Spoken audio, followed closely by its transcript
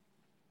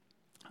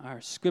Our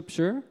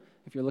scripture,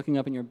 if you're looking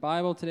up in your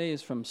Bible today,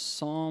 is from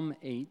Psalm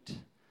 8.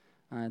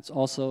 It's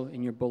also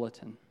in your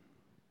bulletin.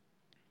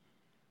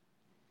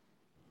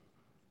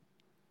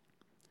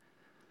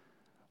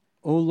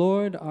 O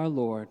Lord, our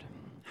Lord,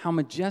 how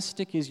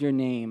majestic is your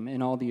name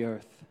in all the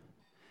earth.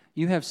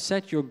 You have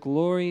set your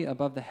glory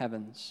above the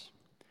heavens.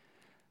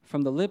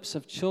 From the lips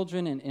of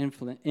children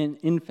and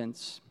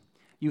infants,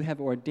 you have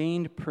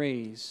ordained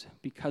praise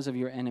because of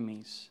your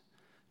enemies,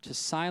 to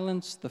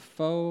silence the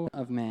foe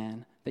of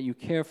man, that you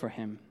care for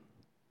him.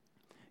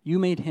 You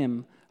made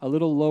him a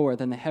little lower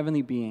than the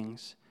heavenly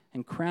beings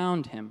and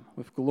crowned him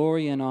with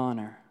glory and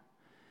honor.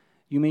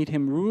 You made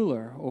him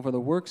ruler over the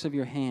works of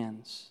your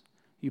hands.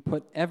 You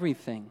put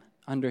everything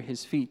under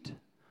his feet,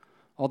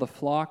 all the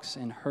flocks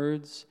and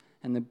herds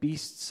and the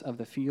beasts of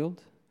the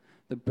field,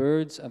 the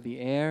birds of the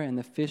air and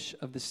the fish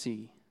of the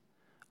sea,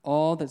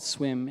 all that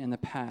swim in the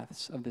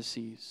paths of the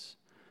seas.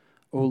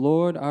 O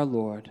Lord, our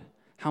Lord,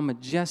 how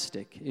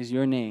majestic is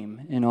your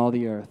name in all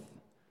the earth.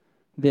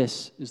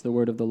 This is the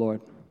word of the Lord.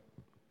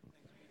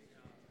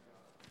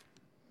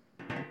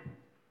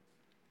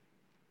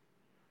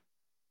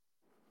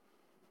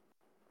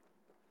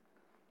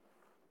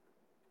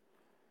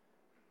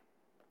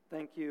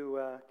 Thank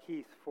you,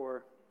 Keith,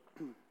 for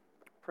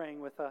praying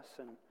with us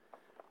and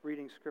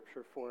reading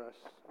scripture for us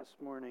this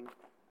morning.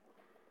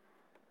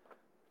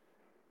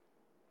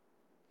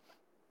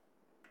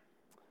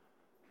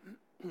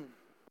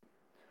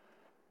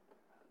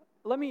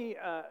 Let me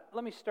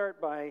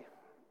start by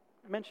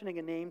mentioning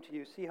a name to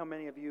you, see how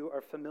many of you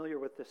are familiar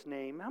with this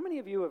name. How many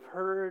of you have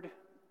heard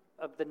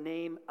of the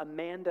name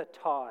Amanda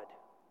Todd?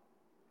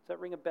 Does that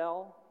ring a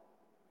bell?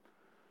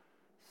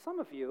 Some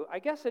of you. I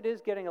guess it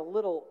is getting a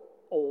little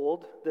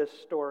old, this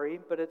story,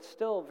 but it's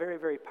still very,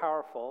 very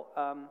powerful.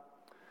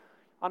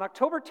 On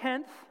October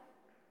 10th,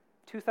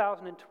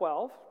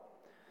 2012,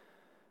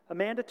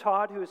 Amanda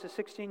Todd, who is a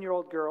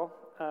 16-year-old girl,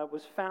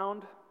 was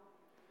found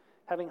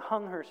having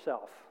hung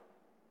herself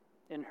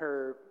in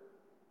her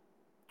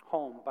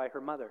home by her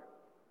mother.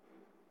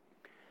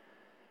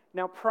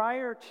 Now,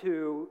 prior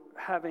to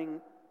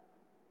having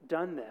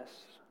done this,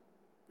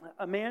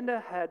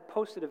 Amanda had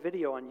posted a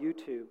video on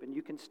YouTube, and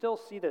you can still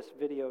see this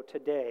video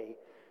today.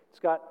 It's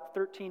got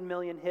 13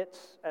 million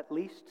hits at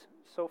least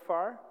so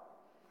far.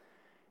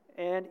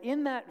 And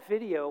in that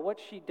video, what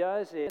she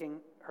does is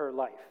her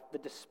life, the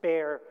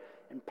despair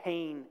and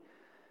pain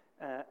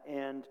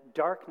and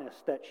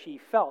darkness that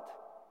she felt.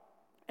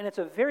 And it's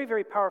a very,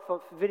 very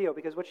powerful video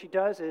because what she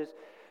does is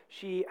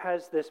she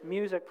has this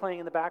music playing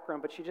in the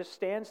background, but she just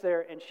stands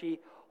there and she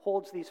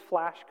holds these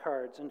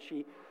flashcards, and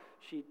she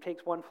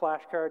takes one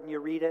flashcard and you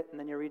read it, and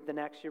then you read the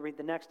next, you read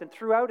the next. And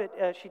throughout it,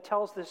 she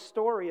tells this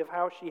story of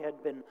how she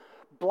had been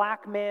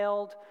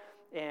blackmailed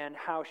and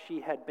how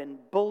she had been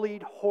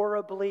bullied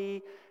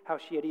horribly, how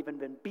she had even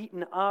been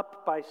beaten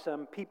up by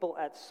some people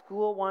at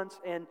school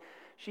once. And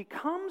she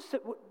comes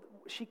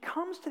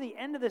to the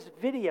end of this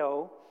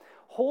video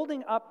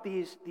holding up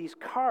these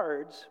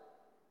cards,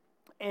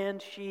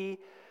 and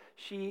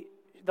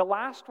the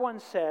last one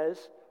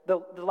says, the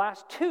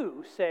last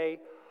two say,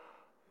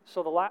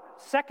 so the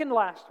second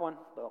last one,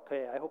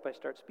 okay, I hope I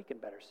start speaking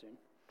better soon.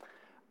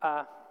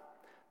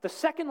 The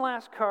second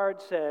last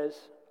card says,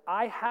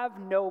 I have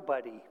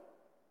nobody.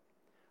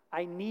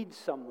 I need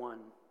someone.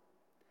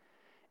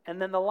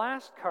 And then the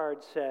last card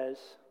says,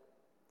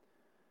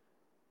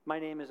 my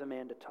name is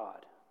Amanda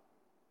Todd.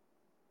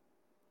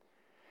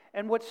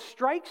 And what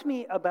strikes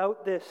me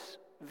about this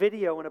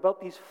video and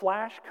about these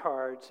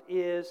flashcards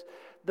is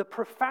the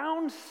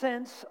profound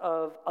sense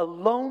of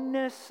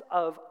aloneness,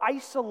 of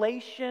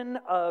isolation,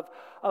 of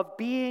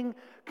being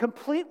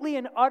completely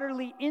and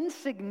utterly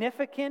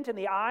insignificant in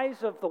the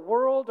eyes of the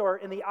world or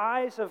in the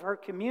eyes of her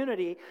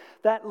community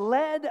that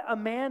led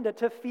Amanda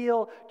to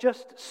feel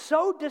just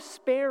so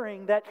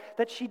despairing that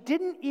she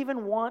didn't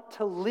even want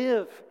to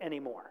live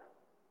anymore.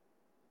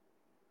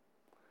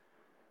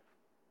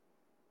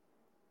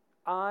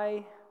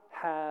 I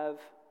have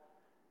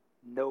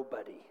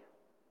nobody.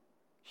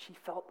 She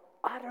felt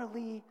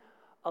utterly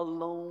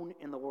alone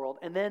in the world.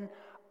 And then,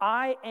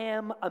 I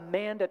am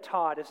Amanda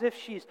Todd, as if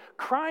she's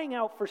crying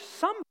out for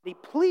somebody,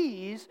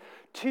 please,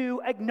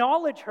 to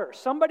acknowledge her,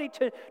 somebody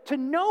to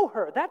know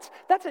her. That's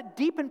a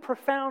deep and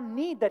profound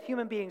need that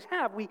human beings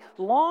have. We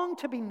long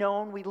to be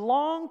known. We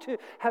long to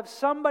have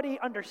somebody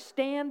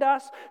understand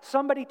us,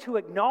 somebody to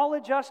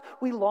acknowledge us.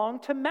 We long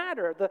to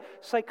matter. The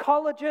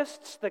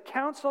psychologists, the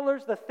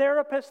counselors, the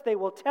therapists, they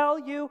will tell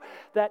you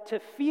that to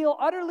feel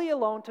utterly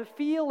alone, to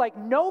feel like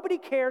nobody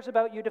cares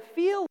about you, to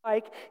feel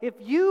like if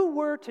you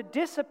were to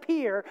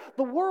disappear,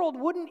 the world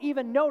wouldn't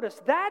even notice.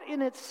 That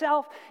in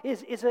itself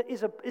is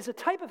a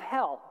type of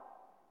hell.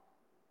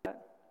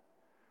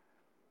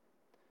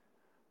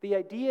 The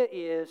idea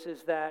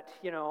is that,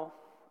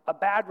 a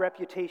bad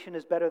reputation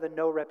is better than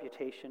no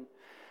reputation.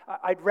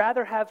 I'd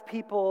rather have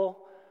people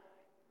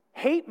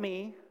hate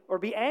me or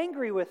be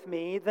angry with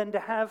me than to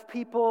have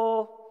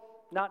people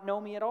not know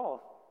me at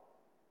all.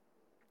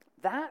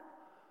 That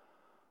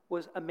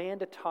was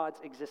Amanda Todd's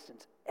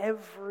existence.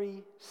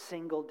 Every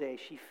single day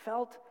she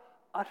felt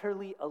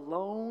utterly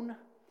alone.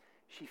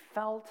 She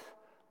felt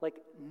like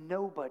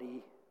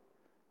nobody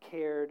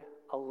cared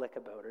a lick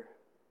about her.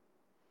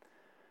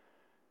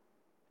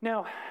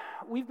 Now,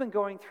 we've been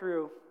going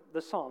through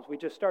the Psalms. We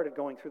just started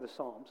going through the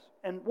Psalms.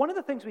 And one of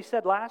the things we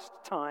said last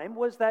time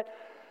was that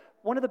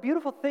one of the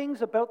beautiful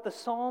things about the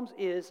Psalms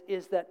is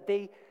that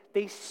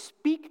they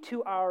speak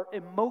to our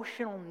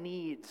emotional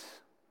needs.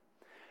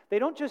 They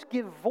don't just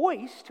give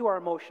voice to our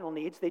emotional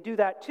needs, they do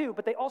that too,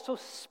 but they also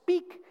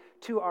speak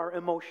to our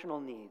emotional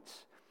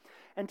needs.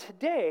 And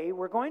today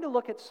we're going to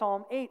look at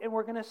Psalm 8, and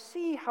we're going to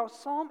see how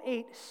Psalm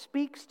 8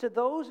 speaks to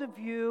those of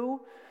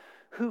you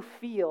who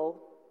feel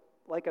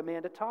like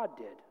Amanda Todd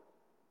did.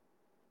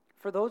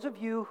 For those of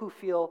you who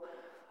feel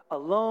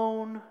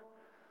alone,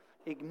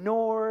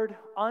 ignored,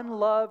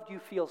 unloved, you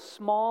feel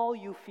small,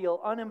 you feel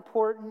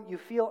unimportant, you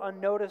feel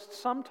unnoticed,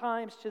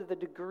 sometimes to the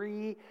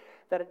degree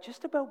that it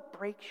just about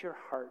breaks your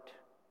heart.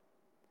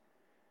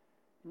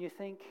 And you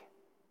think,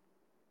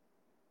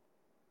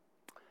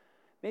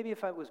 maybe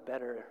if I was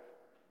better,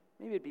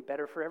 maybe it'd be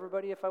better for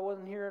everybody if I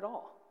wasn't here at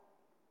all.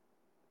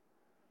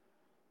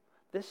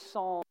 This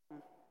psalm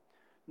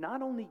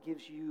not only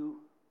gives you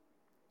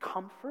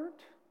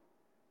comfort,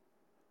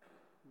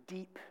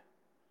 deep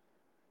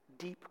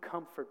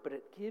comfort, but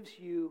it gives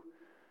you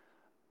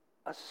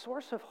a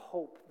source of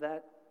hope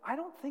that I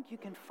don't think you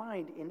can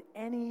find in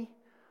any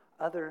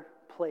other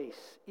place.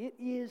 It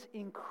is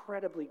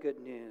incredibly good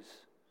news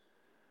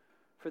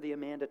for the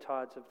Amanda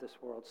Todds of this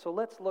world. So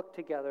let's look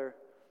together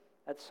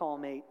at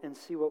Psalm 8 and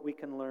see what we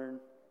can learn.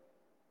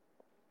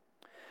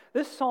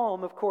 This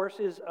psalm, of course,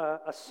 is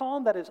a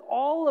psalm that is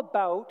all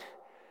about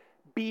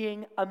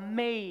being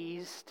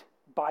amazed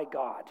by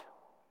God.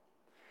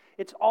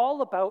 It's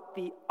all about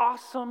the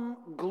awesome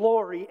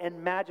glory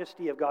and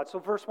majesty of God. So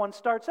verse 1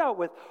 starts out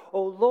with,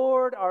 O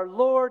Lord, our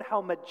Lord,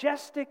 how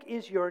majestic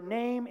is your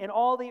name in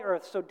all the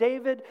earth. So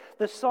David,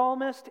 the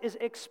psalmist, is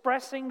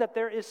expressing that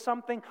there is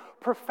something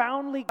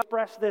profoundly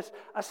expressed, this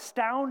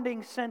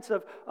astounding sense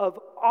of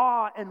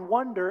awe and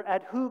wonder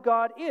at who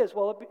God is.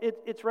 Well,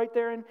 it's right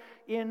there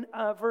in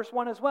verse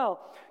 1 as well.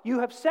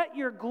 You have set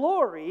your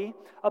glory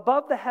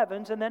above the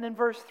heavens. And then in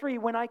verse 3,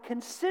 when I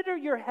consider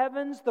your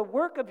heavens, the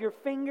work of your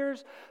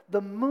fingers, the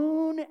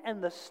moon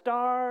and the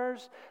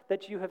stars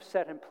that you have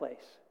set in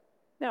place.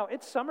 Now,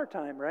 it's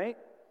summertime, right?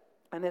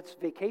 And it's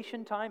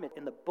vacation time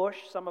in the bush.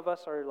 Some of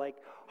us are like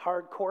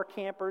hardcore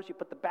campers. You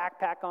put the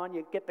backpack on,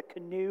 you get the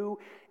canoe,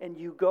 and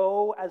you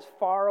go as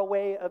far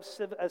away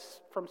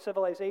from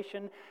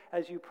civilization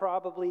as you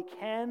probably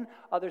can.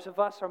 Others of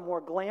us are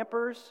more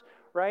glampers,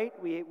 right?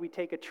 We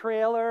take a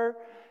trailer,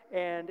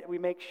 and we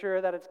make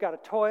sure that it's got a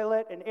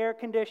toilet and air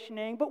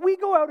conditioning. But we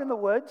go out in the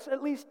woods,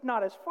 at least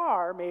not as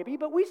far maybe,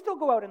 but we still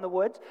go out in the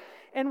woods.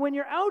 And when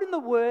you're out in the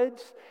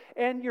woods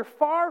and you're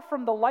far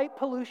from the light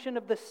pollution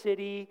of the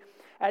city,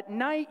 at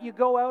night you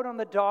go out on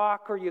the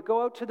dock or you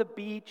go out to the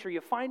beach or you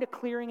find a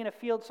clearing in a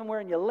field somewhere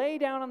and you lay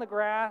down on the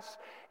grass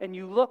and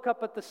you look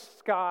up at the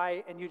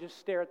sky and you just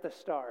stare at the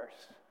stars.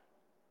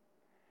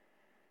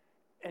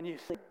 And you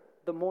see,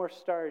 the more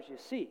stars you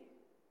see,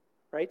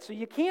 right? So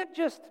you can't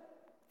just,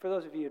 for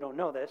those of you who don't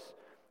know this,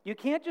 you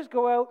can't just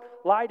go out,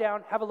 lie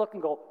down, have a look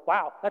and go,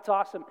 wow, that's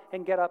awesome,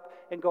 and get up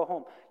and go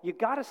home. You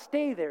got to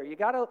stay there. You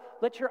got to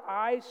let your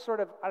eyes sort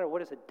of, I don't know,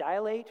 what is it,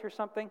 dilate or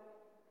something?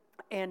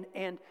 And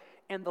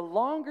the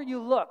longer you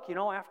look,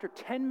 after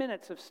 10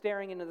 minutes of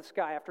staring into the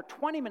sky, after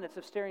 20 minutes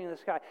of staring into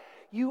the sky,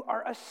 you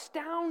are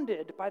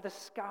astounded by the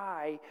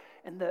sky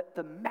and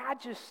the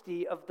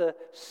majesty of the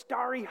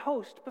starry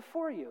host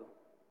before you.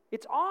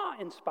 It's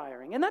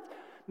awe-inspiring. And that's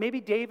maybe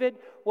David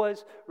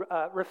was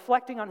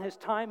reflecting on his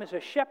time as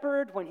a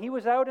shepherd when he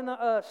was out in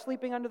the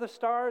sleeping under the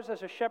stars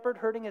as a shepherd,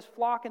 herding his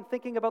flock and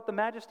thinking about the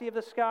majesty of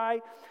the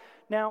sky.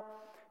 Now,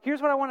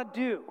 here's what I want to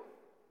do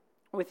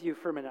with you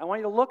for a minute. I want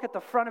you to look at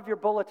the front of your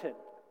bulletin,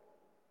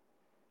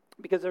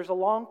 because there's a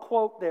long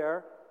quote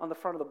there on the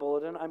front of the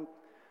bulletin.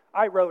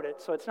 I wrote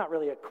it, so it's not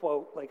really a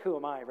quote, like who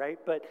am I, right?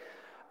 But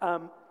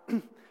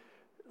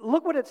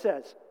look what it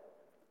says.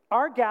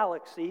 Our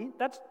galaxy,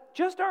 that's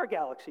just our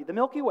galaxy, the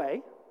Milky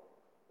Way,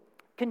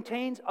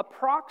 contains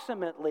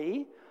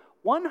approximately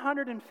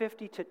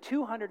 150 to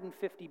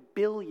 250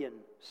 billion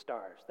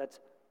stars. That's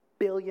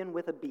billion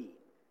with a B.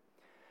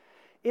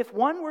 If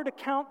one were to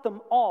count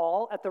them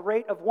all at the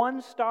rate of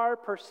 1 star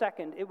per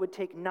second, it would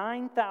take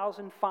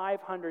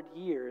 9,500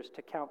 years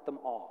to count them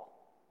all.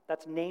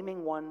 That's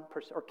naming one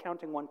or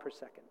counting one per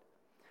second.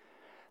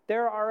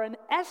 There are an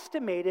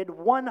estimated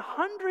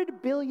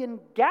 100 billion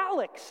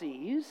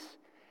galaxies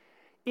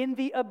in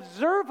the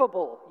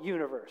observable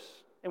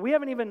universe. And we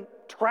haven't even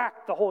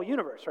tracked the whole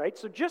universe, right?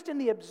 So just in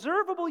the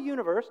observable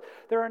universe,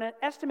 there are an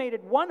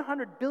estimated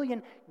 100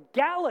 billion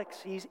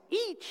galaxies,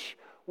 each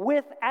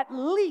with at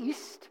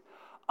least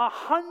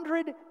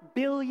 100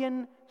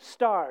 billion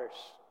stars.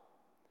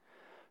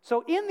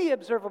 So in the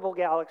observable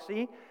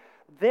galaxy,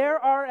 there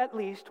are at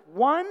least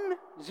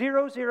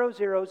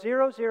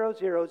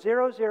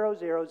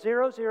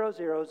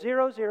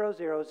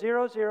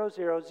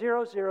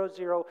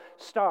 1,000,000,000,000,000,000,000,000,000,000,000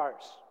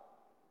 stars.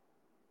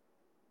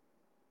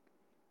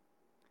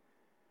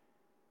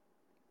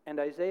 And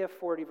Isaiah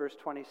 40, verse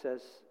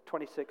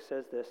 26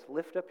 says this,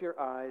 "Lift up your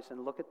eyes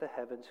and look at the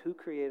heavens. Who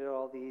created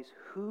all these?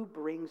 Who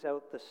brings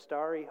out the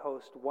starry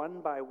host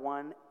one by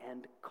one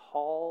and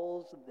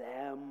calls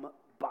them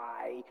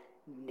by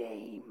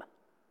name?"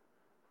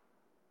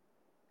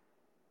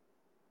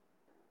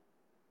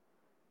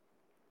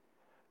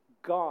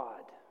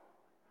 God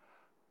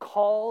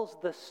calls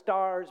the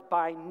stars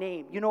by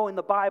name. You know, in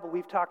the Bible,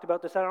 we've talked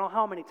about this, I don't know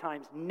how many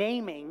times.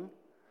 Naming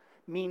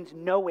means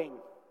knowing.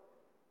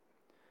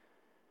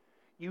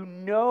 You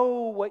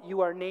know what you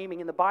are naming.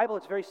 In the Bible,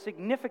 it's very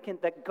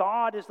significant that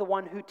God is the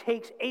one who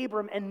takes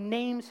Abram and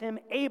names him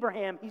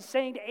Abraham. He's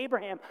saying to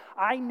Abraham,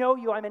 I know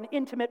you. I'm in an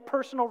intimate,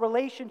 personal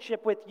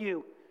relationship with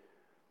you.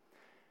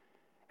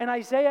 And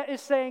Isaiah is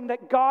saying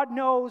that God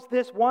knows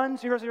this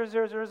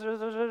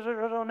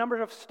 1,000,000 number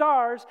of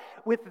stars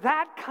with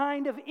that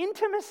kind of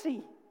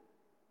intimacy.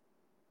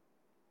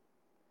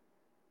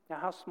 Now,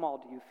 how small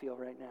do you feel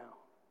right now?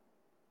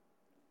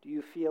 Do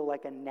you feel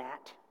like a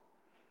gnat?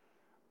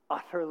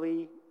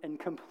 Utterly and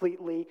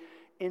completely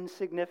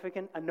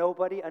insignificant, a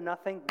nobody, a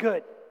nothing?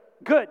 Good,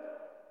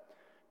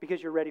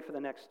 because you're ready for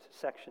the next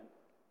section.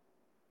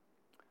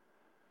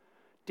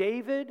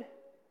 David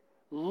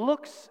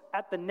looks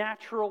at the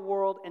natural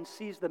world and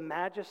sees the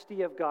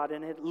majesty of God,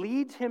 and it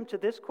leads him to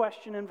this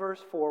question in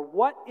verse 4,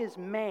 what is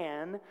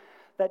man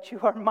that you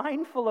are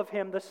mindful of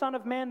him, the Son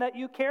of Man that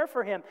you care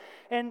for him?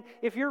 And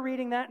if you're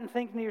reading that and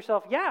thinking to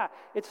yourself, yeah,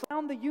 it's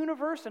around the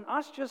universe and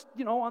us just,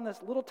 on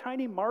this little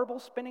tiny marble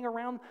spinning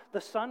around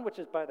the sun, which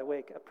is, by the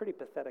way, a pretty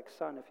pathetic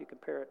sun if you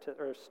compare it to,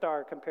 or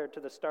star compared to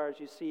the stars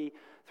you see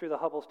through the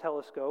Hubble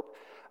telescope.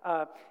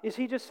 Is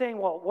he just saying,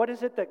 well, what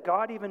is it that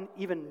God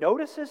even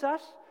notices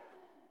us?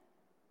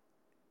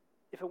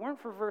 If it weren't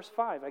for verse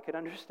 5, I could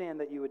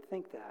understand that you would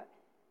think that.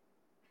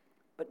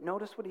 But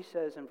notice what he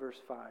says in verse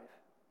 5.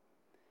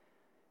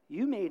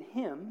 You made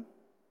him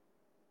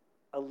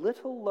a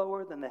little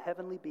lower than the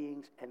heavenly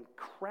beings and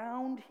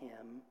crowned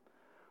him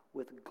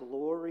with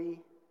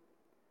glory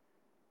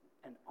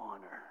and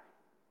honor.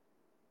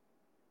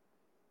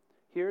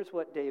 Here's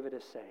what David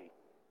is saying.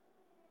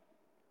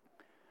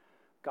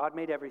 God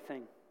made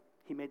everything.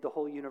 He made the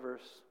whole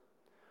universe,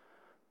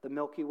 the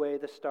Milky Way,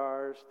 the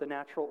stars, the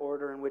natural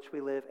order in which we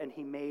live, and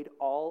he made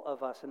all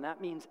of us. And that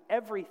means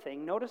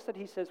everything. Notice that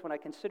he says, when I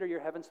consider your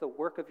heavens, the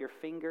work of your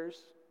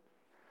fingers,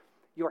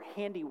 your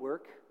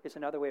handiwork is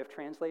another way of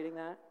translating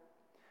that.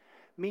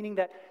 Meaning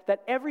that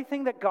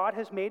everything that God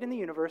has made in the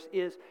universe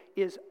is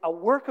a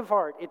work of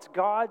art. It's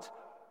God's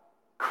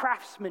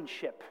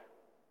craftsmanship.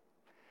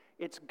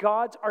 It's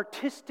God's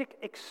artistic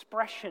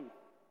expression.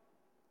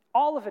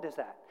 All of it is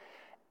that.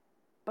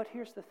 But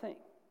here's the thing.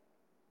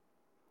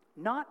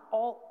 Not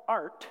all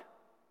art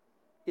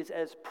is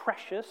as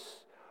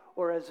precious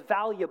or as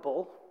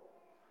valuable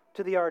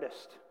to the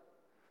artist.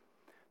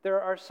 There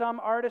are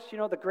some artists,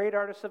 the great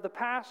artists of the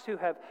past who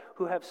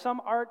have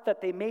some art that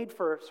they made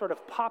for sort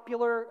of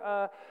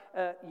popular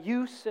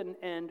use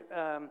and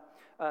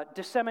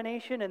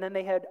dissemination, and then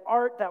they had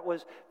art that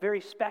was very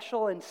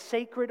special and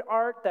sacred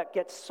art that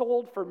gets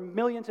sold for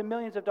millions and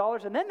millions of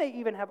dollars, and then they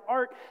even have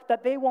art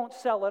that they won't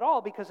sell at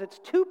all because it's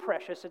too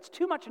precious, it's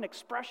too much an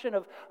expression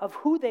of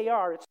who they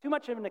are, it's too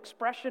much of an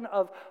expression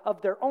of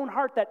their own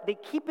heart that they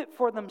keep it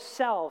for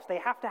themselves, they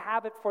have to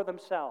have it for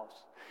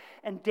themselves.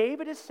 And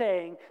David is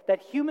saying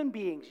that human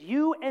beings,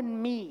 you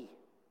and me,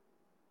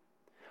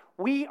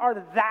 we are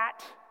that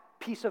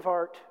piece of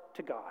art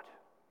to God.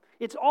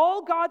 It's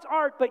all God's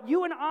art, but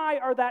you and I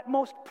are that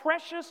most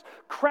precious,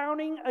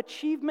 crowning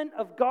achievement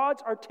of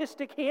God's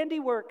artistic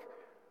handiwork.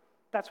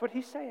 That's what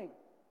he's saying.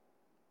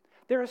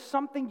 There is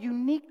something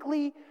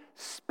uniquely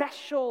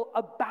special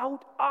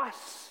about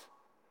us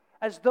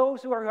as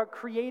those who are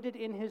created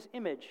in his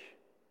image.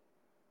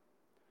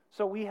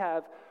 So we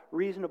have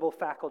reasonable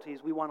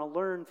faculties. We want to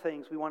learn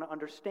things. We want to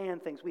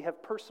understand things. We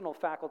have personal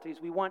faculties.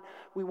 We want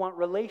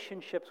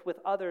relationships with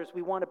others.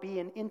 We want to be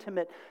in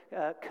intimate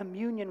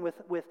communion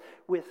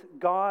with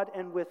God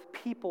and with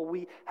people.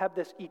 We have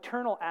this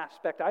eternal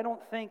aspect. I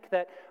don't think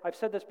that, I've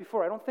said this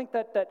before, I don't think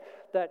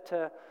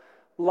that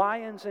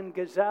lions and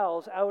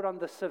gazelles out on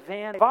the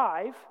savannah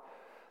survive.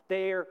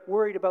 They're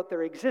worried about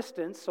their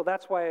existence, so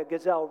that's why a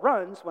gazelle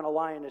runs when a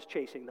lion is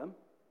chasing them.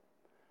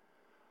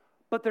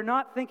 But they're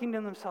not thinking to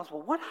themselves,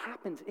 well, what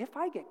happens if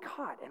I get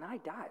caught and I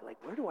die? Like,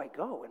 where do I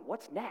go and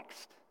what's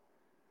next?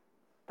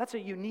 That's a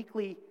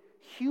uniquely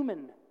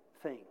human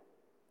thing.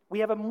 We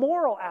have a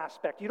moral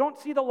aspect. You don't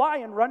see the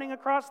lion running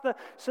across the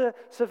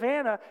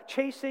savannah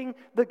chasing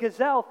the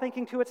gazelle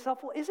thinking to itself,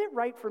 well, is it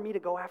right for me to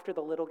go after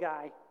the little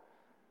guy?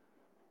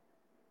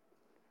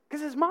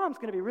 Because his mom's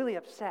going to be really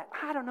upset.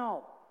 I don't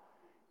know.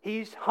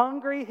 He's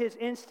hungry. His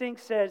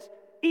instinct says,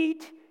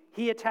 eat.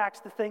 He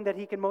attacks the thing that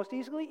he can most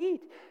easily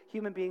eat.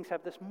 Human beings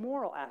have this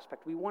moral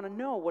aspect. We want to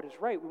know what is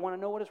right. We want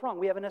to know what is wrong.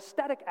 We have an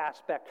aesthetic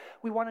aspect.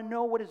 We want to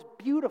know what is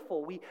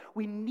beautiful.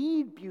 We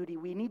need beauty.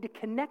 We need to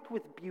connect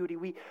with beauty.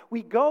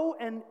 We go,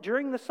 and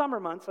during the summer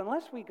months,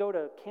 unless we go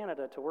to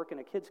Canada to work in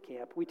a kids'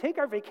 camp, we take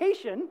our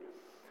vacation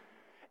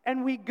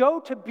and we go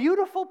to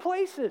beautiful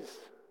places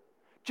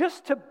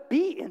just to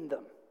be in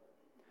them.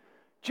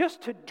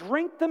 just to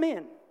drink them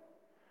in,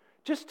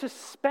 just to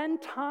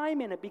spend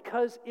time in it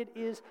because it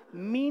is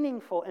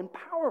meaningful and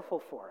powerful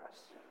for us.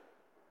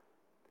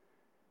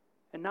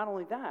 And not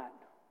only that,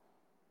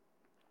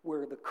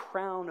 we're the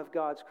crown of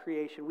God's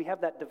creation. We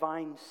have that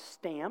divine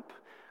stamp,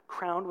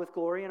 crowned with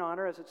glory and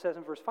honor, as it says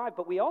in verse 5.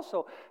 But we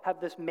also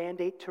have this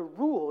mandate to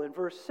rule. In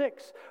verse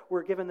 6,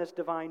 we're given this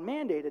divine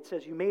mandate. It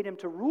says, you made him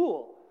to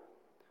rule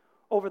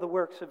over the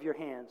works of your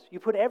hands. You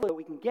put everything that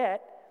we can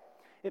get.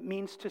 It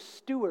means to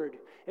steward.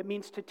 It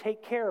means to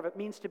take care of. It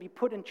means to be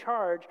put in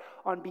charge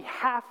on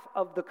behalf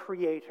of the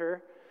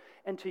Creator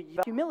and to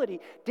humility.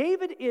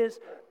 David is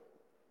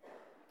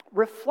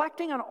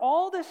reflecting on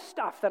all this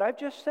stuff that I've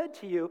just said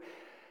to you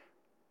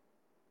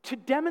to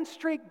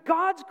demonstrate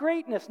God's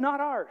greatness,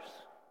 not ours.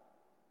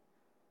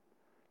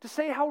 To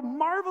say how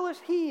marvelous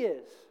He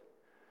is.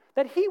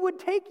 That He would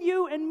take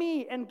you and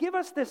me and give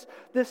us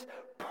this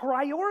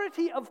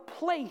priority of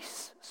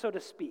place, so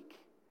to speak,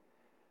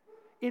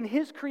 in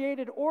His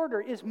created order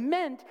is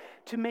meant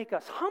to make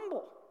us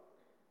humble.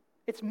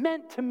 It's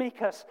meant to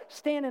make us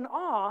stand in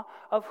awe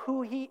of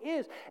who He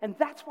is. And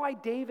that's why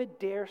David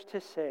dares to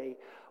say,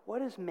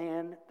 what is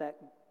man that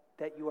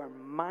you are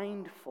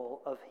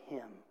mindful of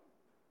him?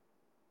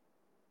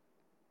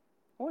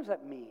 What does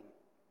that mean?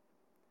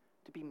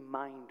 To be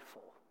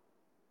mindful.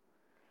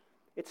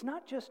 It's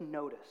not just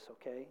notice,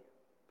 okay?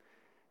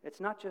 It's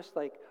not just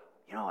like,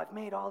 I've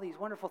made all these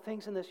wonderful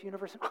things in this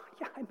universe. And,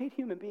 yeah, I made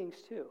human beings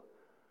too.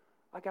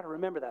 I got to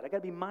remember that. I got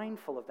to be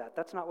mindful of that.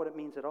 That's not what it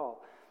means at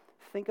all.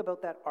 Think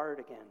about that art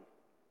again.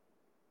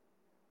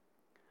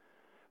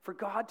 For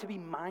God to be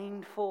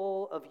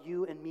mindful of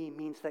you and me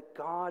means that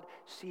God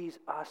sees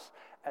us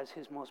as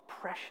His most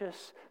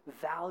precious,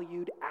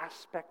 valued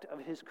aspect of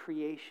His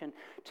creation,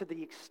 to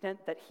the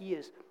extent that He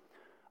is,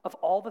 of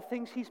all the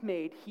things He's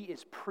made, He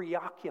is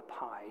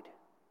preoccupied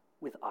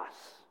with us.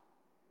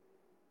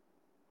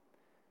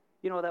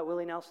 You know that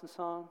Willie Nelson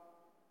song?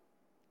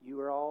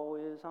 You are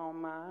always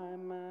on my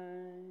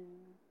mind.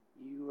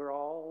 You are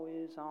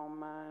always on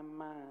my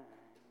mind.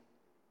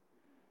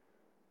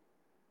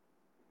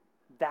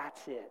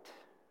 That's it.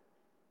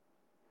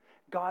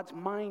 God's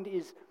mind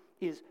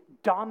is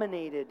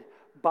dominated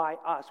by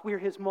us. We're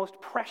His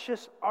most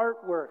precious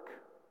artwork.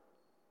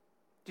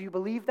 Do you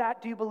believe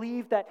that? Do you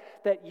believe that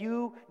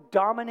you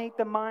dominate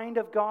the mind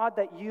of God,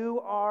 that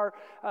you are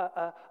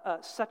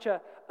such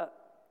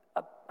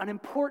an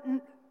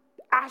important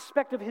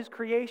aspect of His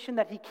creation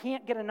that He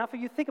can't get enough of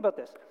you? Think about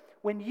this.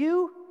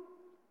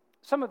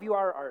 Some of you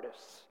are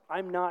artists.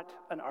 I'm not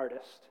an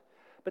artist.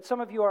 But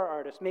some of you are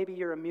artists. Maybe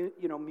you're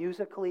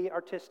musically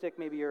artistic,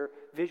 maybe you're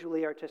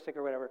visually artistic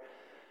or whatever.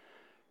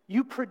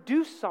 You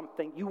produce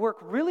something, you work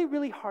really,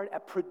 really hard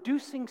at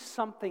producing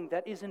something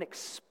that is an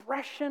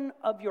expression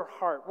of your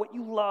heart, what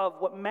you love,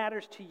 what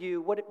matters to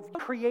you,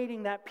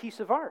 creating that piece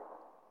of art.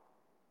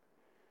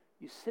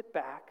 You sit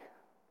back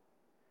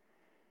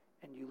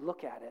and you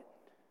look at it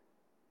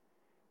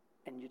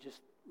and you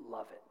just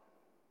love it.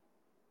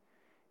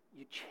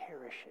 You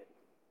cherish it.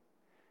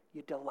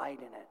 You delight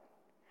in it.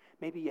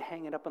 Maybe you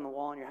hang it up on the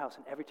wall in your house,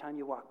 and every time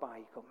you walk by,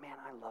 you go, man,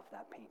 I love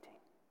that painting.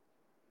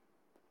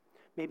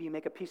 Maybe you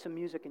make a piece of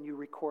music and you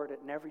record it,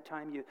 and every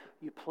time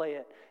you play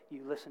it,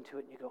 you listen to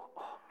it, and you go,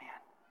 oh, man,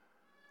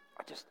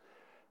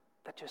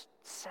 that just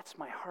sets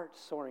my heart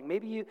soaring.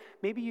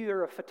 Maybe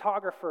you're a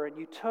photographer, and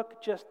you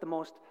took just the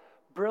most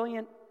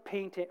brilliant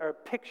painting or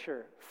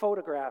picture,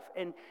 photograph,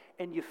 and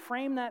you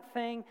frame that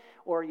thing,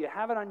 or you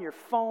have it on your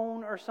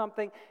phone or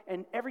something,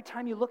 and every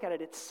time you look at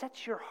it, it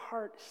sets your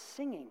heart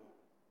singing.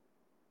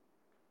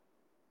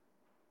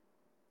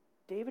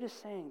 David is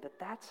saying that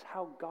that's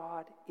how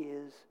God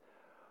is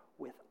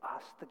with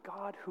us. The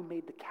God who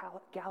made the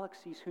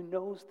galaxies, who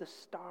knows the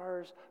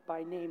stars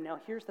by name. Now,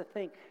 here's the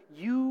thing.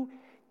 You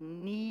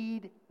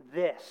need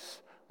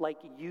this like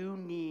you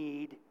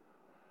need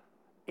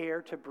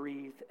air to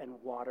breathe and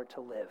water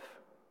to live.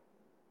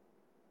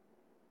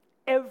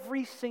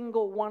 Every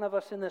single one of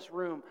us in this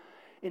room,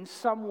 in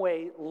some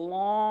way,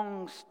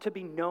 longs to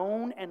be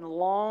known and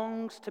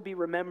longs to be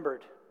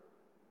remembered.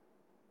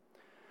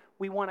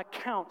 We want to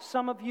count.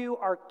 Some of you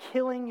are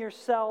killing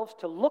yourselves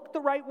to look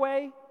the right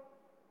way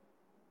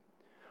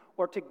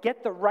or to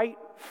get the right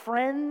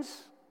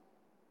friends.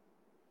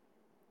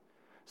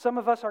 Some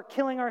of us are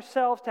killing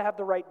ourselves to have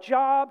the right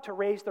job, to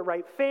raise the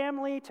right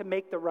family, to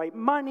make the right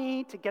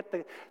money, to get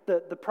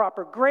the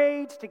proper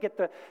grades, to get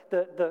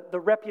the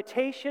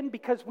reputation,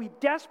 because we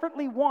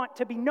desperately want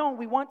to be known.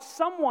 We want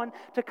someone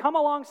to come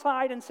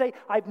alongside and say,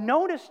 I've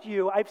noticed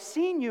you, I've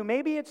seen you.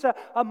 Maybe it's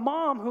a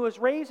mom who is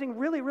raising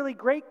really, really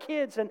great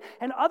kids, and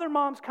other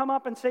moms come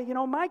up and say,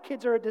 my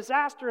kids are a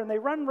disaster, and they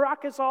run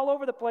ruckus all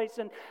over the place,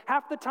 and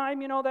half the time,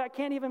 that I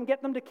can't even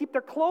get them to keep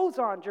their clothes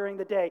on during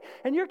the day.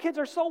 And your kids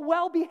are so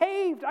well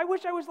behaved. I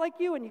wish I was like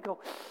you. And you go,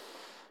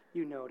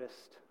 you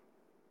noticed.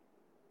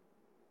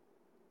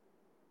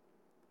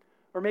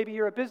 Or maybe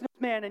you're a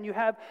businessman and you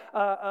have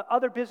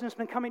other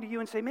businessmen coming to you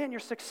and say, man, you're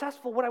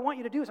successful. What I want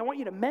you to do is I want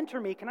you to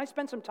mentor me. Can I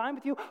spend some time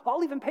with you?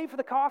 I'll even pay for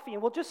the coffee,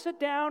 and we'll just sit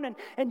down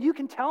and you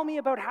can tell me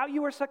about how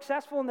you were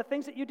successful and the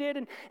things that you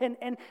did.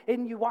 And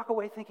you walk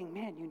away thinking,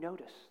 man, you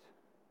noticed.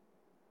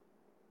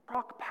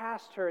 Walk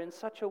past her in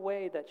such a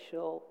way that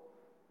she'll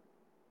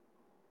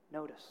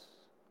notice.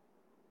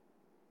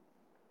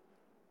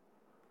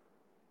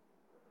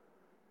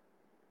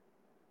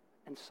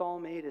 And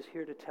Psalm 8 is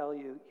here to tell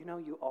you,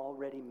 you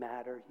already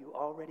matter. You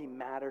already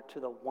matter to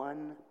the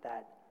one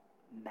that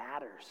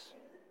matters.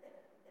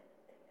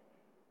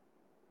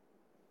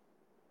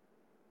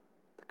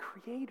 The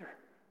Creator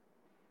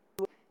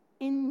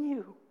in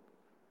you.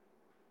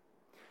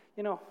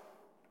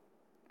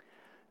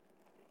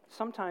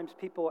 Sometimes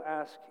people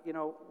ask,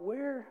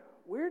 where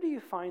do you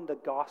find the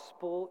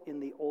gospel in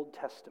the Old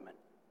Testament?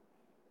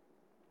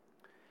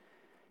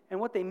 And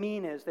what they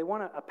mean is they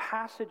want a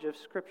passage of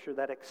Scripture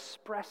that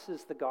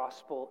expresses the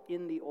gospel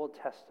in the Old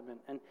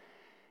Testament.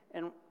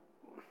 And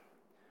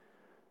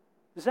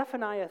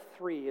Zephaniah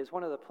 3 is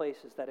one of the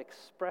places that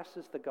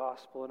expresses the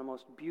gospel in a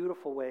most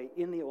beautiful way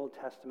in the Old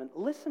Testament.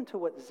 Listen to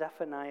what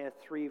Zephaniah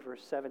 3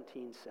 verse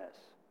 17 says.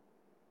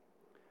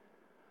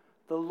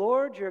 The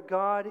Lord your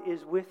God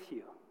is with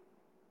you.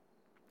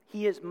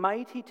 He is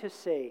mighty to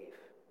save.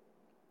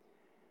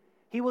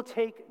 He will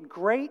take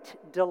great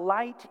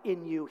delight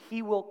in you.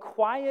 He will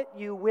quiet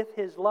you with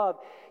his love.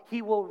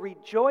 He will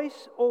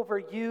rejoice over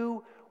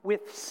you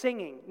with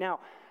singing. Now,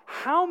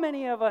 how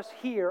many of us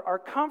here are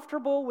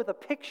comfortable with a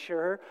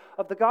picture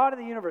of the God of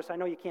the universe? I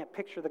know you can't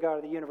picture the God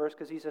of the universe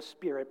because he's a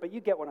spirit, but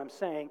you get what I'm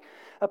saying.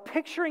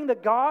 Picturing the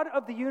God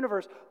of the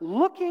universe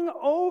looking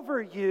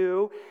over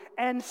you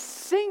and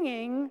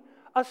singing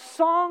a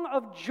song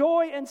of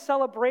joy and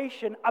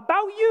celebration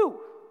about you.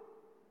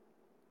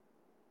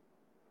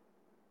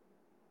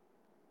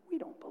 We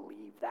don't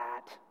believe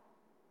that.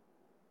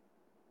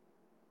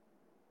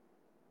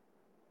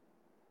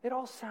 It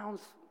all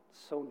sounds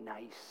so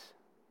nice.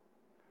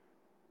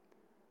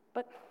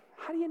 But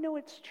how do you know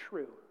it's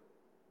true?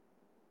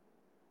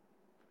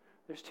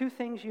 There's two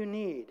things you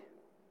need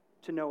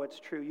to know it's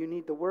true. You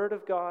need the Word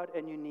of God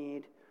and you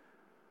need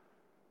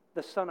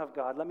the Son of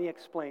God. Let me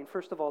explain.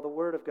 First of all, the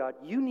Word of God.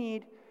 You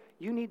need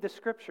the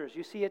Scriptures.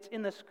 You see, it's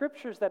in the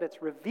Scriptures that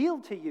it's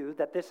revealed to you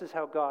that this is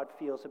how God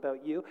feels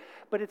about you.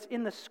 But it's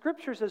in the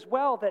Scriptures as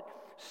well that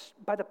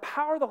by the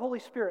power of the Holy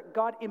Spirit,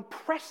 God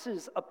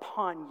impresses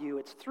upon you.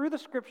 It's through the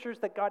Scriptures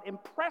that God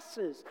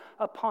impresses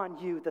upon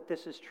you that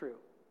this is true.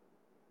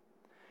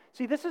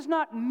 See, this is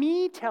not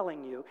me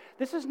telling you.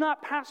 This is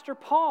not Pastor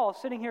Paul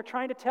sitting here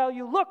trying to tell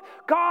you, look,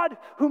 God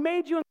who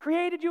made you and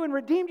created you and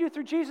redeemed you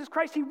through Jesus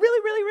Christ, he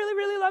really, really, really,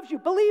 really loves you.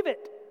 Believe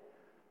it.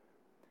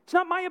 It's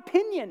not my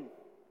opinion.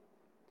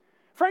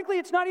 Frankly,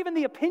 it's not even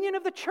the opinion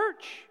of the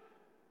church.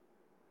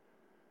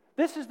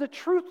 This is the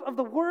truth of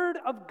the Word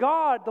of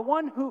God, the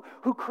one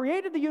who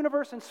created the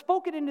universe and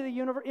spoke it into the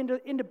universe,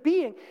 into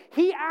being.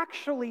 He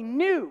actually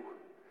knew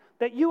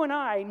that you and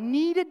I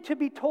needed to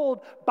be told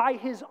by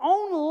his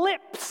own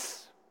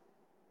lips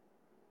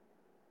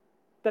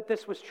that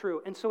this was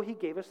true. And so he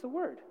gave us the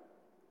Word.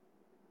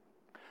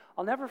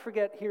 I'll never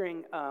forget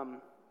hearing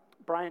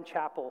Brian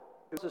Chappell.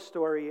 It was a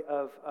story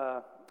of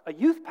a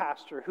youth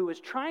pastor who was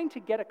trying to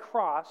get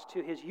across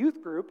to his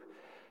youth group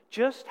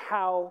just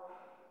how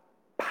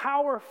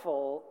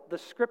powerful the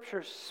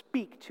Scriptures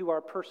speak to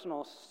our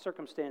personal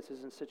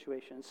circumstances and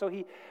situations. So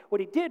what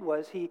he did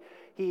was he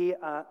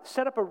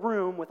set up a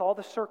room with all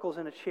the circles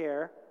in a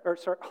chair,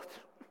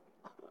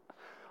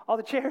 all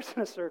the chairs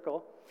in a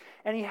circle,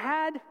 and he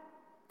had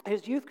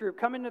his youth group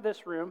come into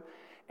this room,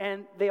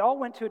 and they all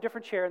went to a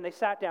different chair, and they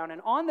sat down.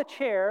 And on the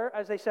chair,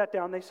 as they sat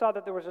down, they saw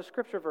that there was a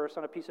scripture verse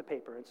on a piece of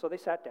paper. And so they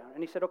sat down.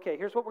 And he said, okay,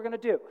 here's what we're going to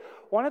do.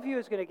 One of you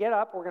is going to get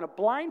up. We're going to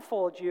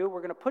blindfold you.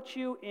 We're going to put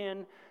you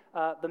in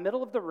the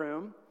middle of the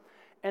room.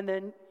 And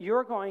then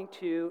you're going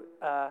to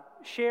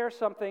share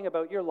something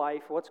about your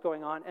life, what's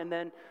going on. And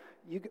then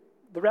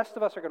the rest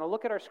of us are going to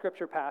look at our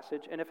scripture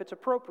passage. And if it's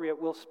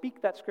appropriate, we'll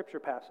speak that scripture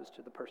passage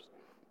to the person.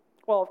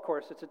 Well, of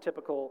course, it's a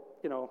typical,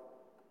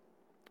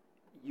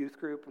 youth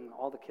group, and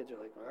all the kids are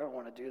like, I don't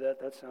want to do that.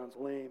 That sounds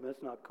lame.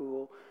 That's not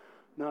cool.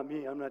 Not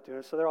me. I'm not doing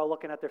it. So they're all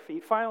looking at their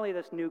feet. Finally,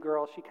 this new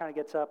girl, she kind of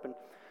gets up and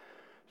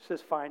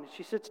says, fine.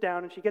 She sits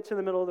down, and she gets in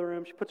the middle of the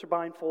room. She puts her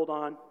blindfold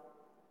on,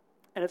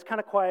 and it's kind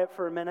of quiet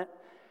for a minute,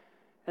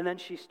 and then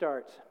she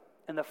starts.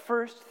 And the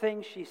first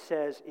thing she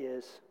says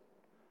is,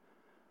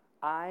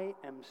 I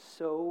am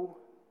so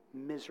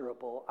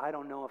miserable. I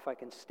don't know if I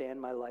can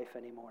stand my life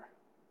anymore.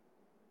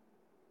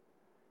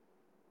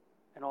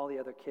 And all the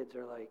other kids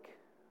are like,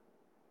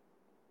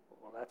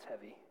 well, that's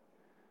heavy.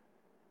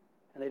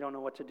 And they don't know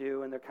what to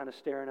do, and they're kind of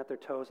staring at their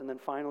toes. And then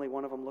finally,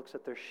 one of them looks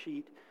at their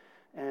sheet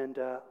and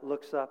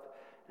looks up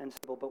and says,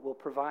 but we'll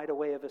provide a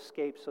way of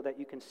escape so that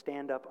you can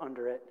stand up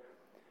under it.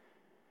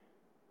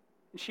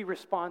 And she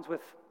responds with,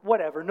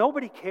 whatever,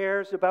 nobody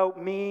cares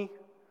about me.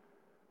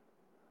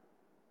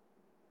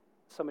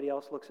 Somebody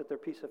else looks at their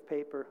piece of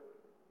paper.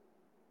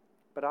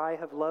 But but I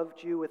have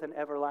loved you with an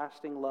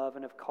everlasting love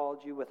and have called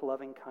you with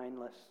loving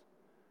kindness.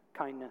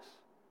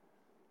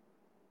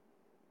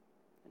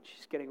 And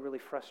she's getting really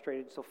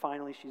frustrated, so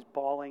finally she's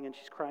bawling and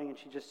she's crying and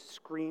she just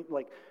screams,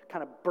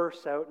 kind of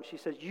bursts out, and she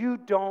says, "You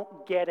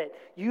don't get it.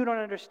 You don't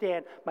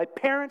understand. My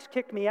parents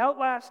kicked me out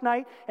last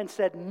night and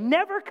said,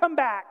 'Never come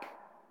back.'"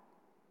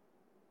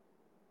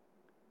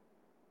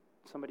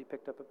 Somebody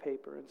picked up a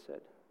paper and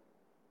said,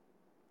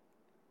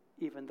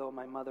 "Even though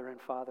my mother and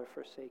father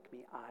forsake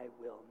me, I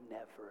will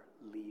never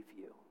leave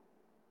you."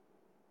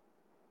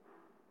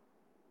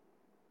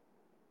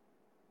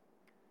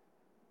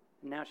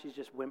 And now she's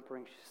just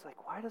whimpering. She's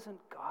like, "Why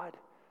doesn't God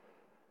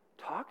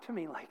talk to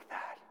me like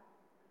that?"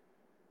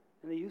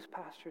 And the youth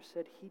pastor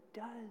said, "He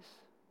does."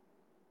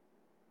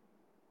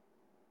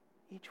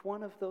 Each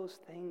one of those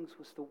things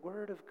was the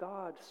word of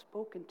God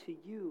spoken to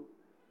you.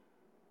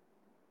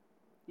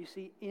 You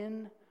see,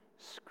 in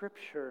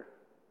Scripture,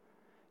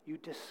 you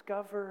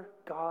discover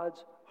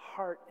God's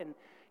heart, and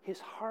His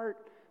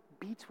heart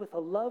beats with a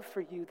love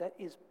for you that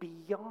is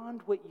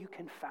beyond what you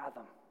can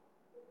fathom.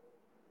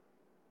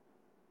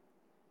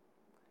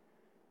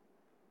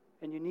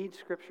 And you need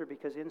Scripture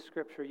because in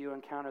Scripture you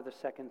encounter the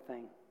second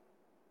thing,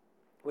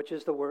 which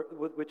is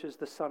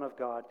the Son of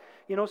God.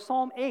 You know,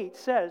 Psalm 8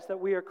 says that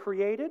we are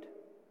created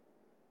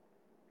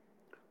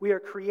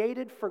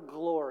for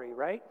glory,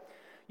 right?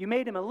 You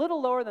made Him a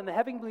little lower than the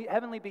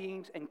heavenly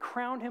beings and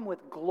crowned Him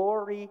with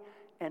glory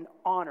and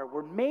honor.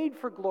 We're made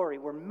for glory.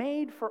 We're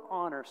made for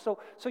honor. So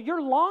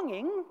you're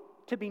longing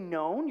to be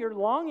known. You're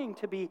longing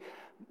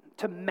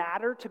to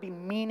matter, to be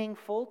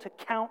meaningful, to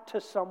count to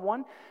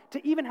someone,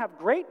 to even have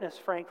greatness,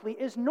 frankly,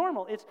 is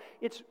normal.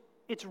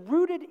 It's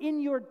rooted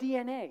in your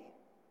DNA.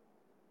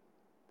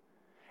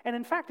 And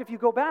in fact, if you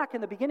go back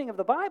in the beginning of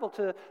the Bible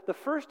to the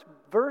first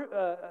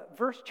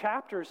verse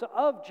chapters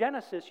of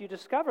Genesis, you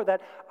discover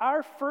that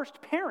our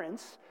first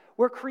parents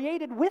were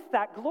created with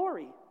that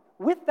glory,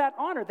 with that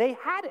honor. They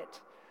had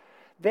it.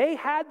 They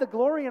had the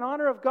glory and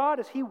honor of God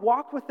as He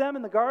walked with them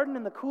in the garden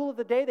in the cool of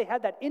the day. They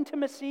had that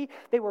intimacy.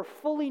 They were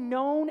fully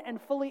known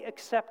and fully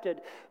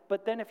accepted.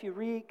 But then if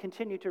you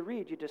continue to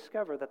read, you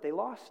discover that they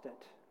lost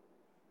it.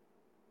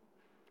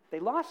 They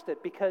lost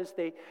it because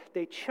they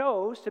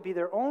chose to be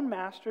their own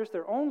masters,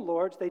 their own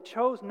lords. They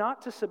chose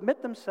not to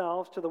submit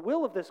themselves to the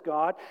will of this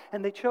God,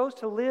 and they chose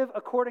to live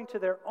according to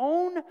their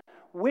own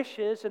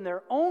wishes and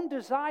their own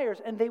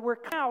desires, and they were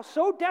now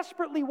so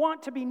desperately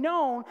want to be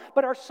known,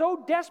 but are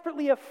so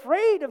desperately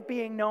afraid of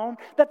being known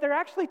that they're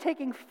actually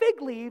taking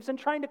fig leaves and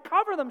trying to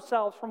cover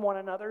themselves from one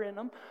another in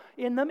them,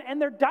 and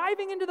they're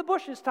diving into the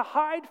bushes to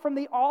hide from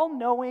the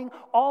all-knowing,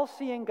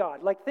 all-seeing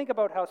God. Like, think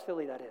about how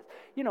silly that is.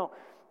 You know,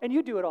 and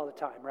you do it all the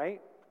time,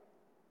 right?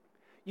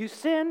 You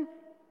sin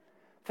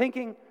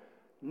thinking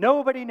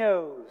nobody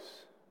knows,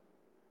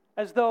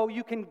 as though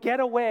you can get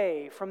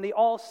away from the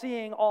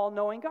all-seeing,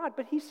 all-knowing God,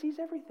 but He sees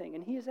everything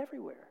and He is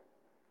everywhere.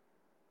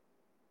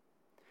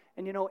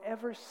 And you know,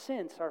 ever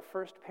since our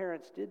first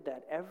parents did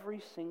that, every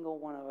single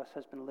one of us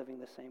has been living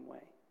the same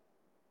way.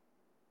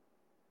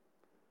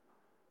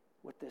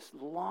 With this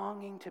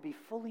longing to be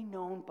fully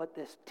known, but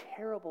this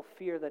terrible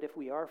fear that if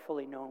we are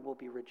fully known, we'll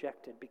be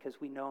rejected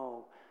because we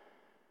know,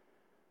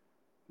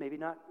 maybe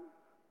not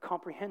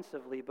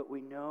comprehensively, but we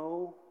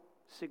know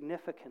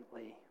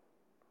significantly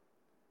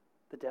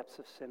the depths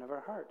of sin of our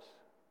hearts.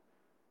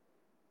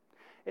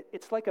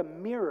 It's like a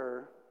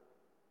mirror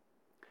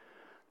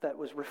that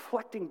was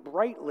reflecting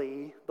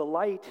brightly the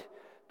light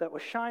that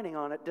was shining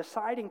on it,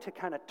 deciding to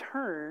kind of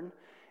turn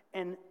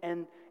and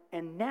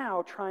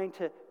now trying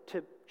to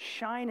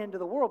shine into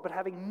the world, but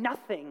having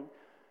nothing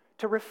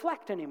to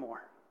reflect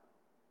anymore.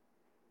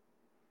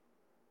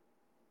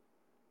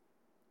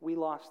 We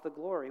lost the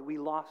glory, we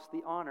lost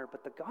the honor,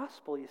 but the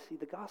gospel, you see,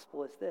 the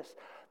gospel is this: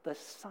 the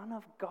Son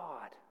of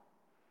God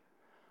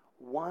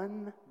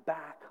won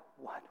back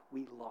what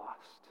we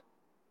lost.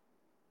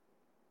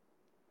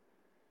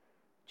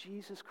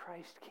 Jesus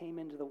Christ came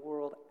into the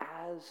world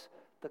as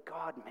the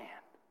God-man,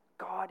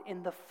 God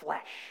in the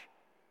flesh,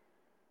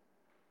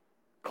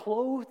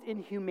 clothed in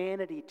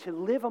humanity to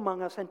live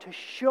among us and to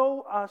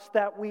show us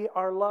that we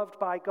are loved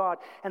by God.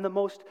 And the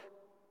most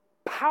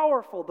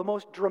powerful, the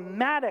most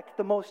dramatic,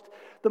 the most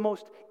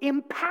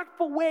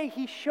impactful way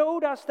He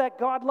showed us that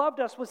God loved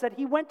us was that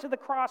He went to the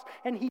cross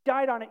and He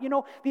died on it. You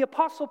know, the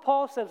Apostle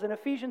Paul says in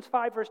Ephesians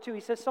 5 verse 2,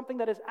 he says something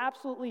that is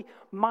absolutely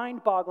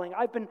mind-boggling.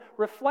 I've been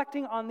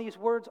reflecting on these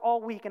words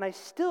all week and I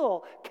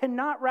still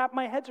cannot wrap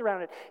my head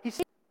around it. He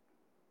says,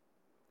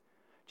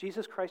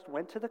 Jesus Christ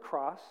went to the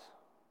cross,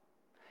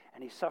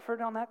 and He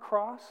suffered on that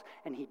cross,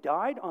 and He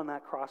died on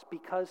that cross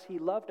because He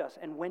loved us.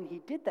 And when He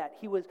did that,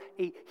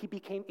 He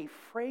became a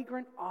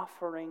fragrant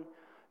offering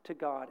to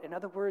God. In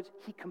other words,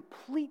 He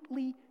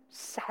completely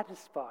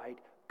satisfied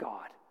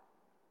God.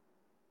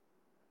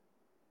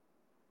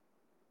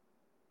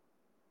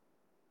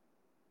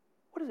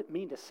 What does it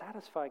mean to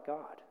satisfy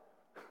God?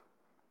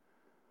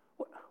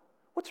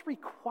 What's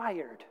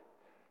required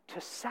to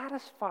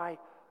satisfy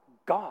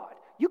God?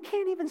 You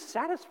can't even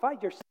satisfy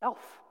yourself.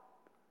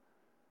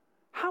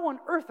 how on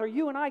earth are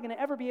you and I going to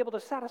ever be able to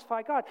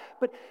satisfy God?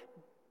 But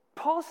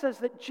Paul says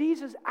that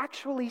Jesus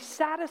actually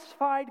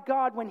satisfied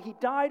God when he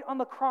died on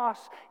the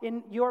cross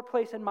in your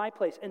place and my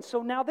place. And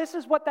so now this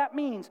is what that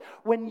means.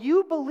 When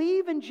you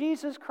believe in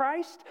Jesus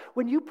Christ,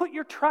 when you put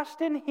your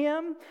trust in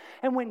him,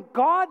 and when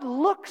God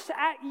looks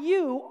at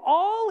you,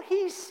 all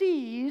he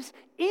sees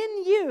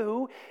in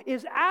you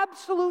is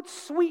absolute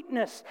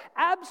sweetness,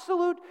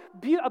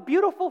 a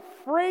beautiful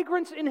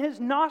fragrance in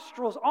his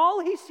nostrils. All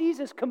he sees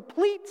is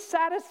complete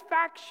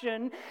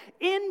satisfaction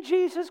in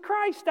Jesus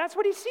Christ. That's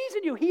what he sees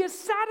in you. He is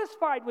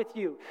satisfied with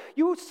you.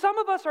 Some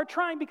of us are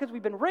trying, because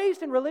we've been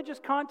raised in religious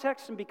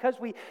contexts and because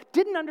we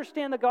didn't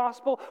understand the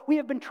gospel, we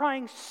have been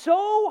trying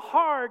so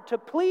hard to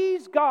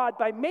please God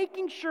by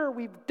making sure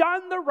we've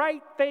done the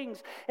right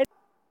things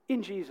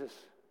in Jesus.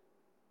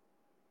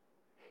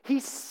 He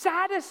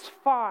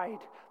satisfied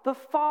the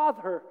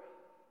Father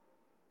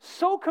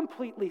so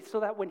completely so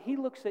that when he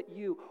looks at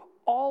you,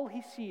 all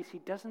he sees, he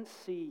doesn't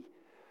see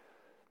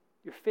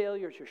your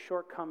failures, your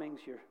shortcomings,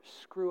 your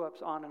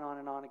screw-ups, on and on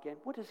and on again.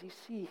 What does he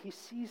see? He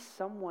sees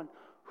someone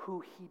who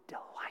he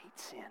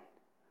delights in,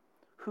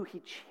 who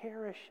he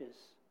cherishes.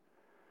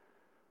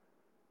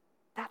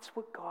 That's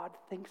what God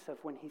thinks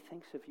of when he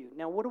thinks of you.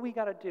 Now, what do we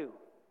got to do?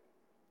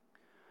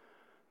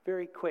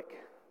 Very quick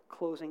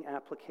closing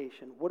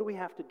application. What do we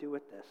have to do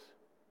with this?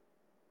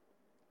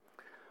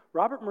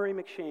 Robert Murray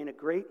McCheyne, a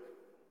great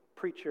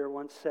preacher,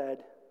 once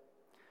said,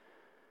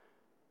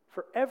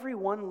 for every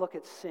one look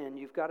at sin,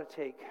 you've got to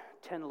take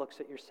 10 looks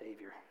at your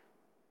Savior.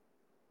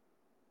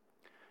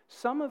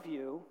 Some of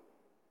you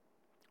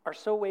are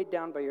so weighed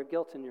down by your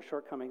guilt and your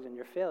shortcomings and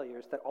your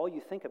failures that all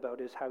you think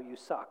about is how you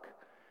suck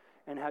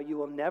and how you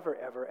will never,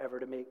 ever,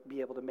 ever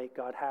be able to make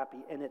God happy,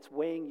 and it's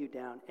weighing you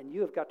down, and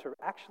you have got to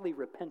actually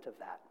repent of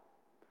that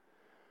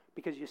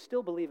because you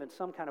still believe in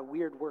some kind of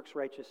weird works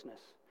righteousness.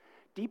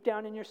 Deep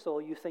down in your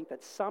soul, you think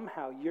that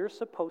somehow you're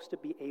supposed to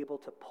be able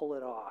to pull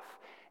it off,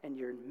 and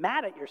you're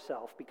mad at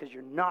yourself because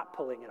you're not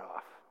pulling it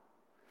off.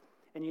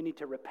 And you need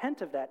to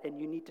repent of that,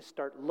 and you need to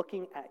start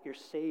looking at your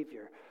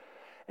Savior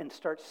and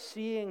start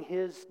seeing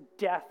his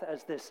death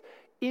as this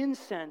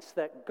incense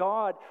that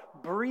God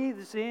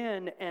breathes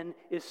in and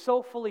is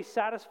so fully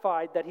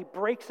satisfied that he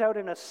breaks out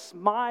in a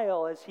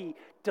smile as he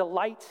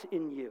delights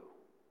in you.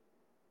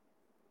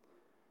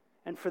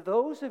 And for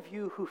those of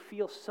you who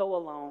feel so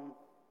alone,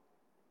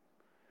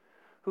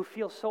 who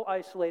feel so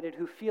isolated,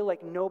 who feel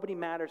like nobody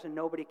matters and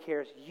nobody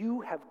cares,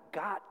 you have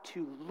got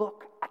to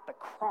look at the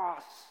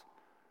cross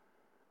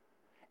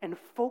and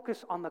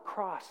focus on the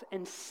cross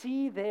and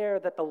see there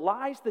that the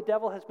lies the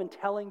devil has been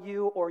telling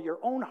you or your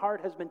own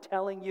heart has been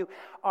telling you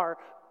are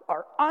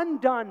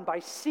undone by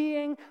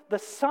seeing the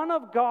Son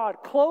of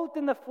God clothed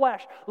in the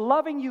flesh,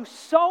 loving you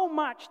so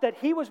much that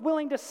he was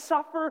willing to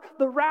suffer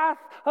the wrath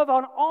of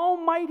an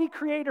almighty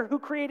creator who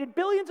created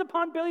billions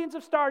upon billions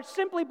of stars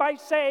simply by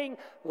saying,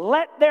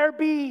 "Let there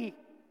be,"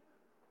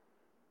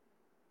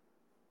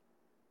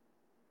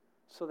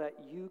 so that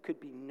you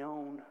could be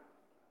known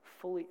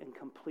fully and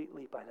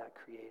completely by that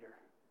creator.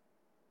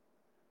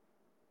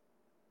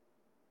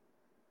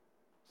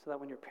 So that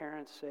when your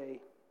parents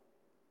say,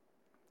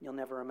 "You'll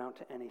never amount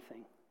to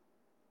anything,"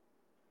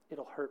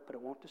 it'll hurt, but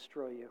it won't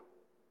destroy you.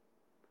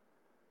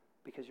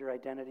 Because your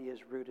identity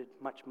is rooted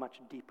much,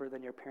 much deeper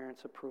than your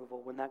parents'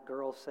 approval. When that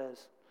girl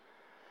says,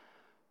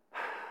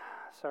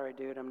 "Sorry,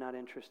 dude, I'm not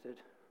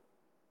interested,"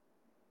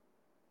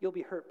 you'll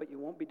be hurt, but you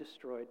won't be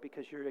destroyed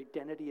because your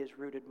identity is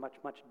rooted much,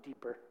 much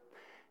deeper.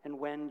 And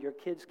when your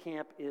kids'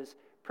 camp is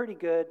pretty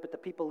good, but the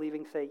people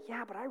leaving say,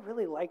 "Yeah, but I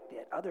really liked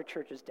it. Other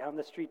churches down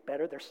the street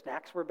better, their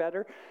snacks were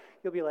better,"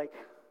 you'll be like,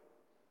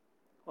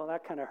 "Well,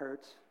 that kind of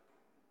hurts."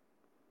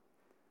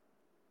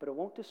 But it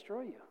won't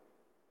destroy you.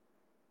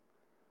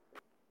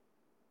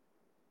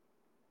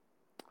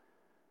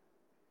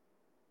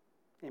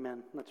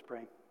 Amen. Let's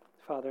pray.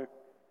 Father,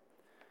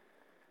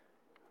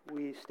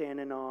 we stand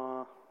in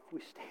awe.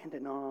 We stand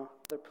in awe.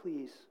 Father,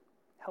 please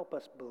help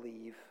us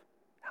believe.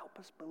 Help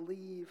us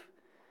believe.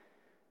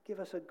 Give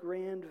us a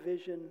grand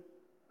vision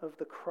of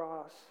the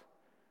cross.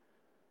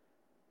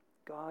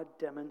 God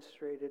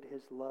demonstrated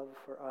his love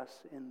for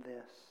us in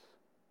this.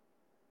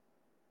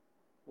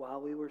 While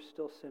we were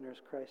still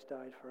sinners, Christ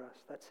died for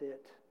us. That's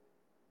it.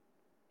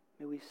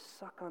 May we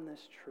suck on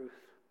this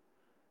truth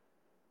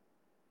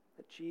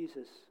that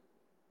Jesus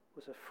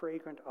was a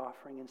fragrant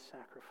offering and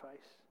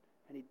sacrifice,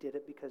 and he did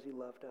it because he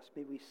loved us.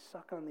 May we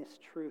suck on this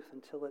truth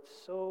until it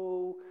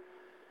so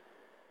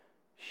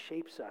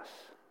shapes us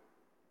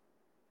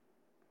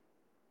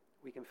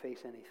we can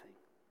face anything.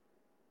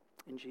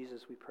 In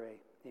Jesus we pray.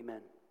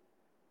 Amen.